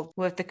involved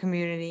with the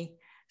community.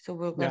 So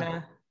we're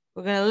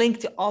gonna link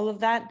to all of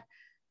that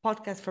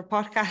podcast for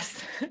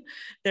podcast.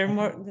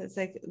 It's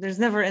like there's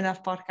never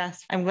enough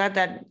podcasts. I'm glad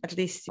that at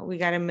least we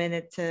got a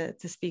minute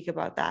to speak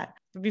about that.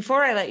 But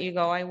before I let you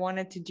go, I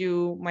wanted to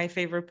do my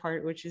favorite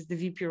part, which is the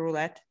VP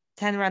roulette.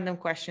 10 random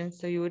questions.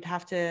 So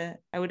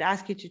I would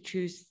ask you to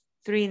choose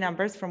 3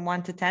 numbers from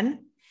 1 to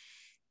 10.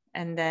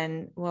 And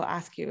then we'll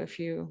ask you a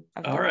few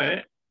of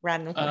the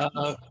random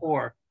questions.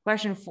 4.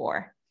 Question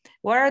 4.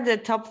 What are the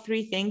top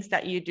 3 things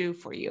that you do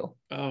for you?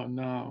 Oh,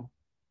 no.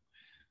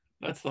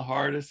 That's the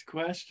hardest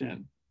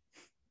question.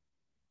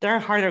 There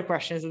are harder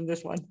questions than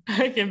this one.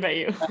 I can bet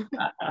you.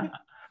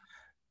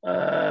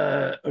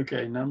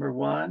 Okay, number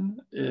 1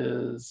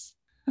 is...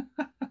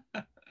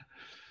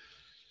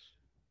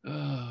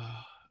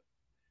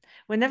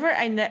 Whenever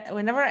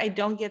I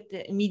don't get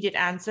the immediate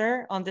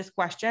answer on this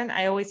question,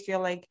 I always feel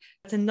like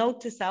it's a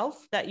note to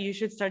self that you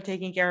should start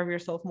taking care of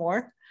yourself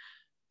more,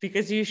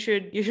 because you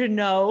should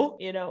know,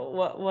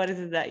 what is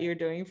it that you're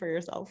doing for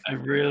yourself. I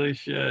really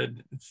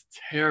should. It's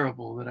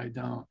terrible that I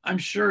don't. I'm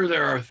sure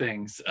there are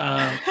things.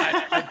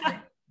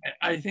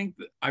 I think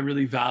that I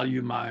really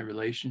value my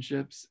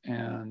relationships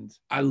and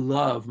I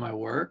love my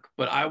work,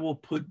 but I will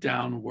put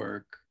down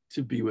work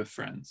to be with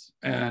friends,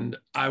 and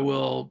I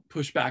will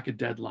push back a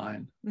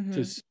deadline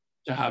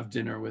to have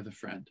dinner with a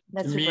friend.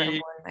 That's super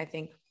important, I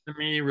think. To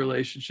me,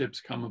 relationships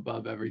come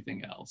above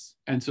everything else.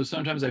 And so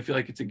sometimes I feel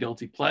like it's a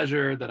guilty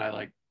pleasure that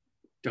I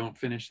don't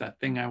finish that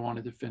thing I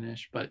wanted to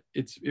finish, but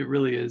it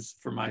really is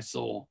for my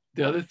soul.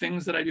 The other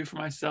things that I do for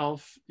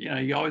myself,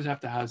 you always have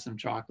to have some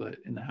chocolate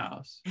in the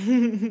house.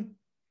 And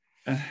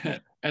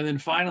then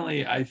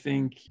finally, I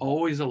think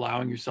always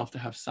allowing yourself to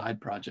have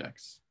side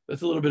projects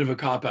That's a little bit of a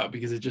cop out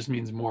because it just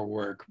means more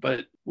work.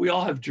 But we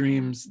all have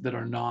dreams that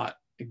are not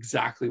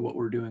exactly what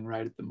we're doing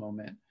right at the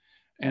moment.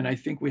 And I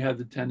think we have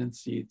the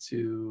tendency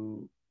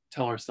to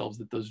tell ourselves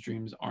that those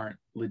dreams aren't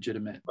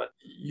legitimate. But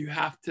you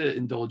have to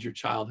indulge your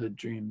childhood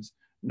dreams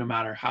no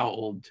matter how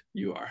old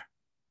you are.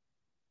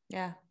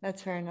 Yeah,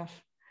 that's fair enough.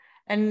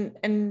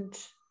 And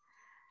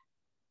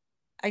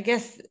I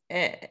guess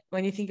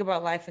when you think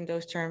about life in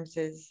those terms,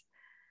 is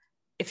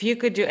if you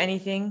could do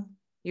anything,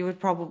 you would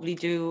probably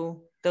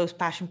do those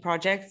passion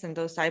projects and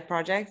those side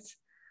projects.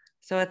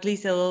 So at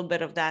least a little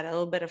bit of that, a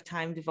little bit of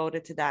time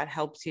devoted to that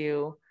helps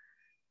you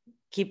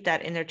keep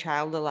that inner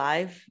child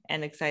alive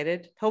and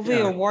excited. Hopefully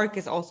your work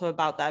is also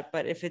about that,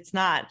 but if it's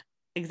not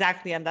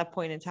exactly at that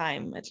point in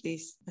time, at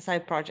least a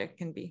side project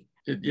can be.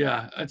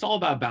 It's all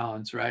about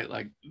balance, right?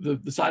 Like the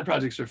side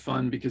projects are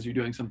fun because you're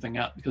doing something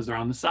else because they're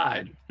on the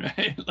side,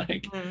 right?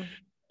 Like,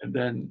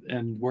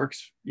 and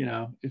works,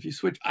 if you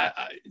switch,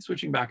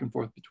 switching back and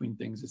forth between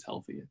things is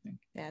healthy, I think.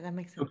 Yeah, that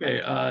makes sense.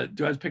 Okay,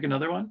 do I have to pick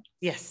another one?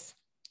 Yes.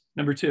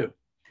 Number two.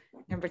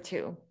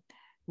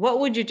 What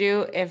would you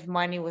do if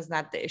money was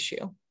not the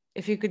issue?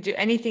 If you could do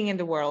anything in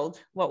the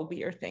world, what would be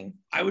your thing?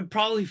 I would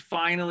probably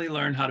finally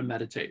learn how to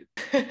meditate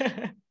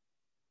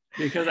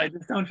because I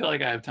just don't feel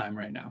like I have time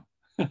right now.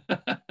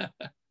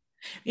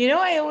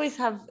 I always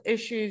have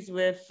issues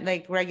with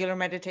like regular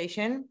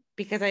meditation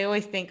because I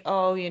always think,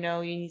 you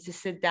need to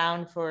sit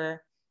down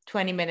for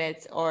 20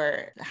 minutes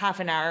or half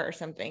an hour or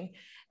something.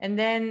 And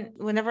then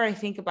whenever I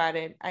think about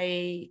it,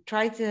 I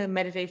try to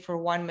meditate for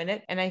 1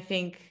 minute. And I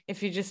think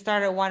if you just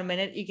start at 1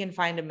 minute, you can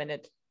find a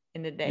minute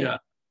in the day. Yeah.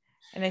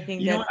 And I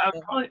think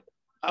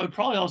I would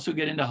probably also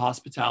get into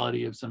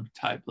hospitality of some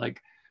type,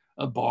 like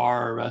a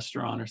bar or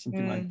restaurant or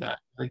something like that.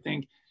 I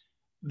think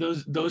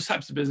those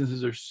types of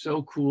businesses are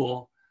so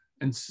cool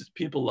and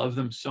people love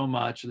them so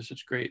much. They're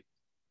such great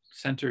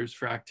centers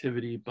for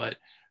activity, but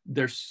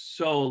they're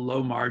so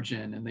low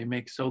margin and they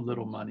make so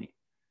little money.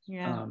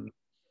 Yeah.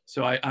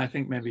 So I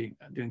think maybe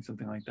doing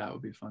something like that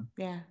would be fun.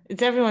 Yeah.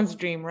 It's everyone's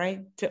dream,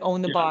 right? To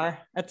own the bar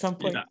at some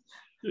point.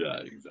 Yeah,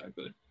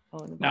 exactly.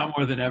 Now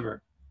more than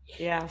ever.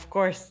 Yeah, of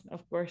course.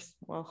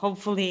 Well,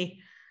 hopefully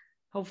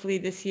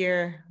this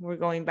year we're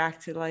going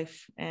back to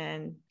life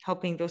and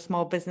helping those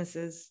small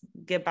businesses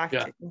get back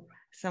to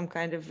some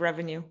kind of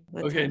revenue.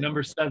 Okay,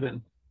 number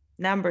seven.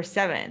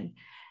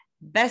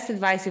 Best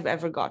advice you've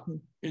ever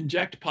gotten.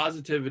 Inject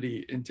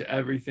positivity into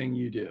everything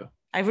you do.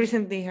 I've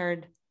recently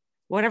heard,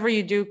 whatever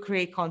you do,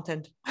 create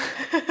content.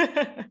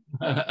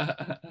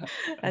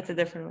 That's a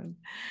different one.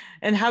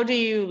 And how do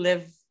you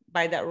live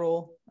by that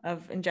rule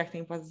of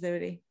injecting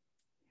positivity?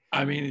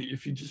 I mean,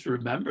 if you just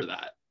remember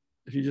that,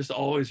 if you just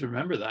always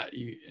remember that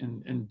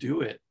and do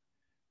it,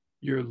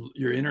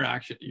 your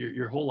interaction,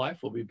 your whole life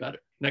will be better.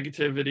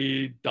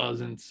 Negativity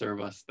doesn't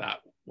serve us that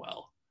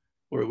well.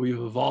 Where we've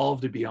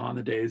evolved beyond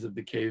the days of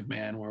the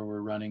caveman where we're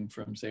running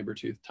from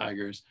saber-toothed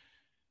tigers.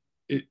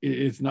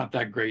 It's not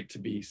that great to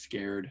be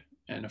scared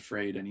and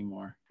afraid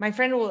anymore. My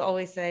friend will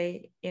always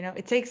say,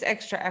 it takes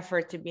extra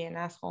effort to be an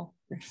asshole.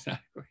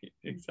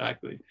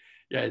 Exactly.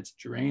 Yeah, it's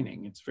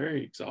draining. It's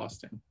very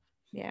exhausting.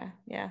 Yeah.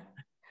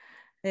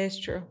 It is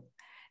true.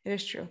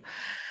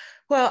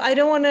 Well, I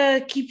don't want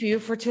to keep you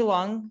for too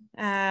long.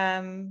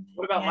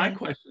 What about my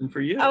question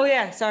for you? Oh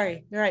yeah,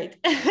 sorry. Right.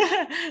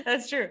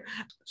 That's true.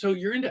 So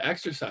you're into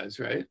exercise,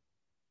 right?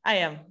 I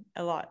am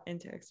a lot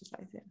into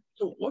exercise. Yeah.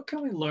 So what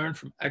can we learn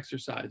from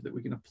exercise that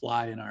we can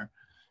apply in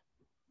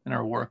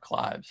our work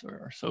lives or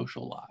our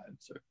social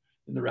lives or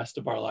in the rest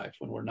of our life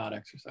when we're not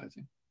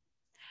exercising?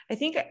 I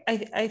think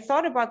I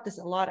thought about this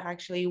a lot,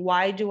 actually.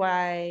 Why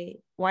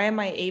am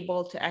I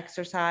able to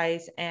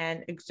exercise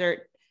and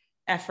exert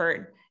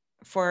effort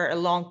for a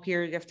long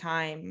period of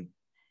time,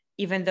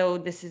 even though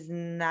this is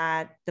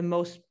not the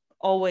most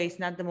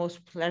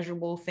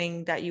pleasurable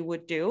thing that you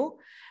would do?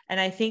 And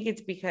I think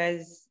it's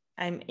because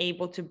I'm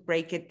able to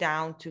break it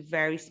down to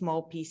very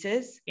small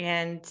pieces.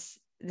 And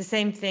the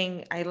same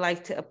thing I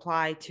like to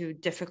apply to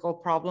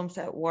difficult problems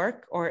at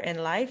work or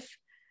in life.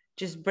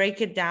 Just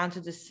break it down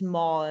to the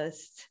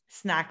smallest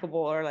snackable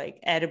or like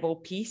edible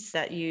piece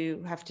that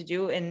you have to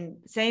do. And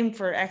same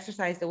for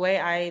exercise. The way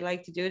I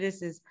like to do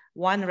this is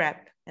 1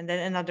 rep and then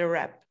another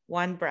rep,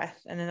 1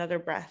 breath and another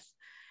breath.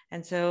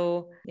 And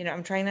so,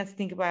 I'm trying not to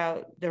think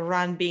about the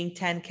run being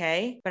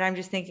 10K, but I'm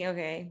just thinking,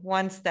 okay,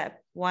 1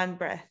 step, 1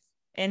 breath,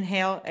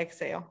 inhale,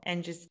 exhale,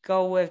 and just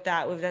go with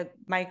that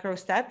micro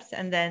steps.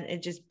 And then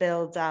it just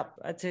builds up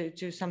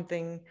to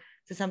something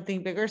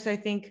bigger. So I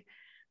think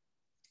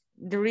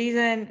the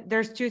reason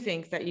there's 2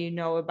 things that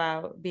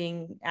about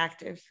being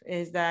active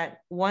is that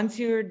once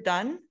you're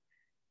done,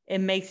 it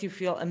makes you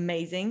feel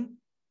amazing.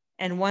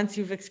 And once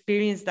you've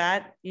experienced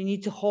that, you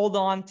need to hold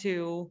on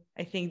to,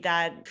 I think,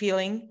 that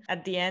feeling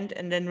at the end.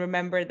 And then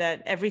remember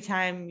that every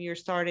time you're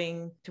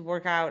starting to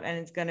work out and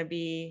it's going to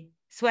be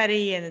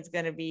sweaty and it's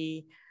going to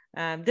be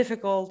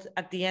difficult,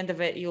 at the end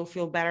of it, you'll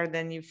feel better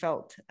than you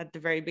felt at the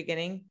very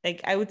beginning. Like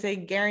I would say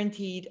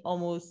guaranteed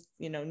almost,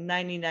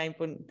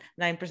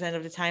 99.9%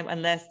 of the time,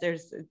 unless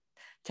there's a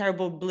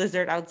terrible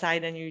blizzard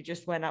outside and you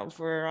just went out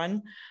for a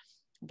run.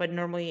 but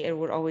normally it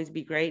would always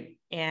be great.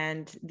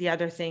 And the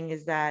other thing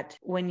is that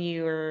when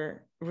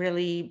you're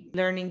really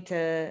learning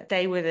to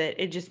stay with it,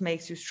 it just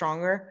makes you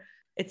stronger.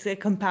 It's a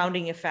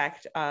compounding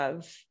effect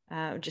of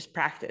just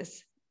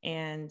practice.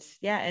 And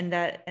yeah,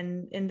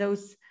 and in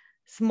those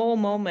small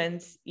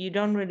moments, you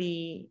don't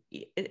really,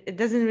 it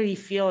doesn't really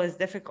feel as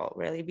difficult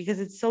really, because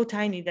it's so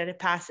tiny that it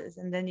passes,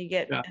 and then you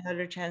get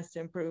another chance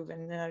to improve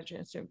and another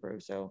chance to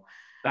improve. So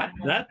that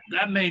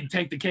may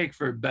take the cake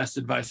for best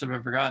advice I've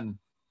ever gotten.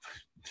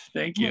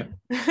 Thank you.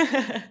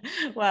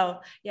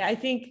 Well, yeah, I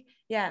think,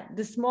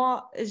 the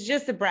small is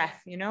just a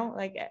breath,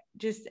 like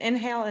just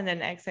inhale and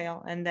then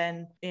exhale. And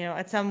then,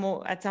 at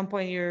some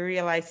point you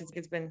realize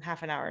it's been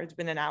half an hour, it's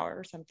been an hour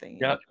or something.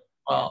 Yep.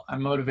 Well,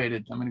 I'm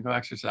motivated. I'm going to go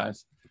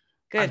exercise.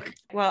 Good.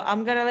 Well,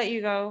 I'm going to let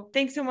you go.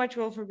 Thanks so much,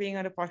 Will, for being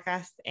on the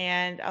podcast.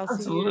 And I'll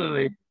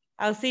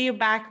see you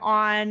back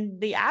on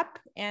the app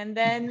and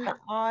then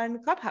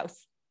on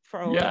Clubhouse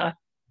for a while.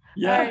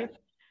 Yeah. Right.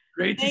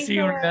 Great to see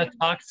you. We're going to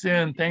talk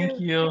soon. Thank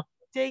you.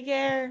 Take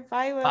care.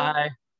 Bye, Will. Bye.